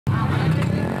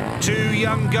Two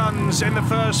young guns in the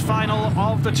first final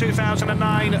of the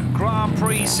 2009 Grand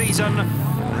Prix season.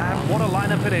 And what a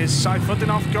lineup it is.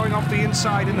 Sayfutdinov going off the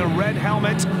inside in the red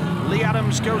helmet. Lee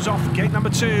Adams goes off gate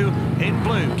number 2 in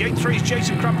blue. Gate 3 is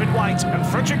Jason Crump in white. And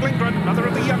Frederick Lindgren, another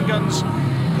of the young guns,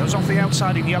 goes off the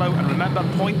outside in yellow. And remember,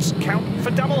 points count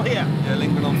for double here. Yeah,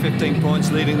 Lindgren on 15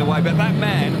 points leading the way. But that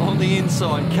man on the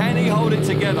inside, can he hold it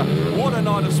together? What a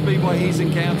night of Speedway he's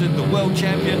encountered. The world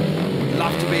champion.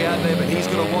 Love to be out there, but he's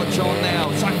got to watch on now.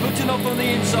 Sayfutdinov on the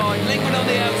inside, Lindgren on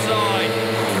the outside.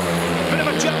 Bit of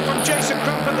a jump from Jason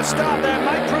Crump at the start there,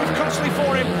 might prove costly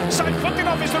for him.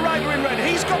 Sayfutdinov is the rider in red,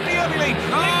 he's got the early lead.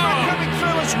 Lindgren coming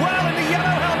through as well in the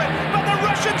yellow helmet, but the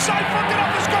Russian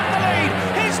Sayfutdinov has got the lead.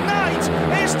 His night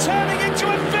is turning into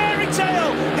a fairy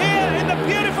tale here in the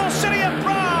beautiful city of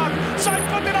Prague.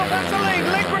 Sayfutdinov has the lead,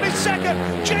 Lindgren is second,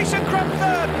 Jason Crump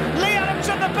third, Lee Adams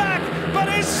at the back. But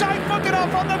is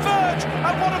Sayfutdinov on the verge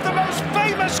of one of the most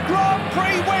famous Grand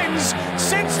Prix wins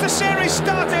since the series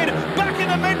started back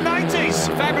in the mid-90s?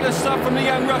 Fabulous stuff from the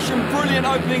young Russian. Brilliant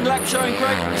opening lap, showing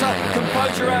great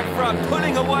composure out front.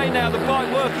 Pulling away now, the bike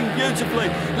working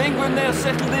beautifully. Lindgren there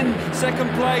settled in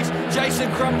second place. Jason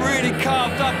Crump really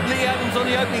carved up Lee Adams on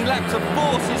the opening lap to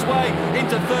force his way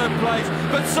into third place.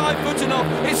 But Sayfutdinov,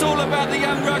 it's all about the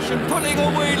young Russian pulling a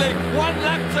wheelie. 1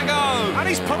 lap to go. And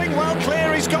he's pulling well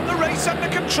clear. He's got the race under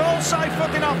control.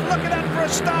 Sayfutdinov, look at that for a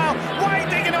style,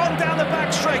 winding it on down the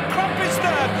back straight. Crump is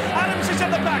third, Adams is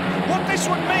at the back. What this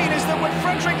would mean is that with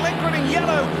Frederick Lindgren in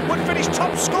yellow would finish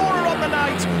top scorer on the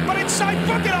night, but it's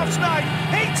Sayfutdinov's night.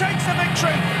 He takes the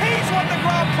victory, he's won the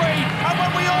Grand Prix, and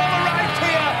when we all arrived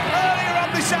here earlier on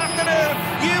this afternoon,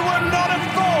 you would not have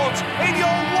thought in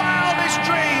your wildest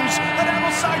dreams that Emil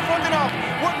Sayfutdinov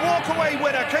would walk away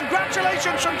winner.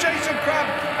 Congratulations from Jason Crump,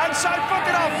 and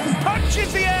Sayfutdinov punches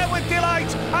the air with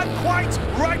delight, and quite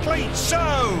rightly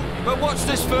so. But watch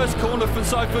this first corner from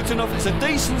Sayfutdinov. It's a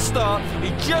decent start.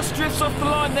 He just drifts off the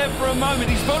line there for a moment.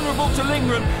 He's vulnerable to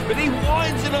Lindgren, but he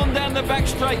winds it on down the back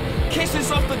straight,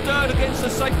 kisses off the dirt against the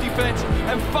safety fence,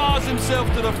 and fires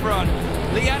himself to the front.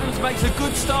 Lee Adams makes a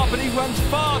good start, but he runs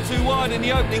far too wide in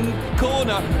the opening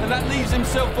corner, and that leaves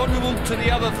himself vulnerable to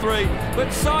the other three. But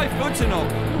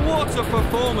Sayfutdinov, what a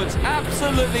performance,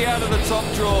 absolutely out of the top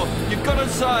drawer. You've got to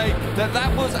say that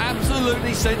that was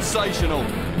absolutely sensational.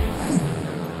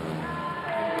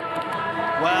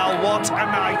 Well, what a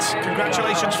night.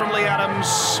 Congratulations from Lee Adams.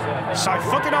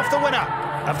 Sayfutdinov the winner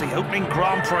of the opening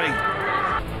Grand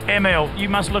Prix. Emil, you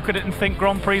must look at it and think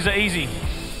Grand Prix are easy.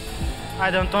 I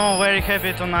don't know, very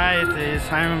happy tonight.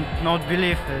 I'm not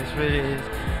believe it's really.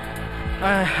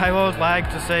 I would like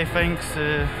to say thanks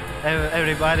to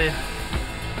everybody.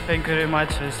 Thank you very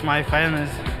much. It's my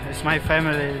fans, it's my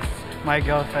family, it's my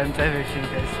girlfriend, everything.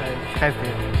 I'm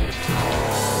happy.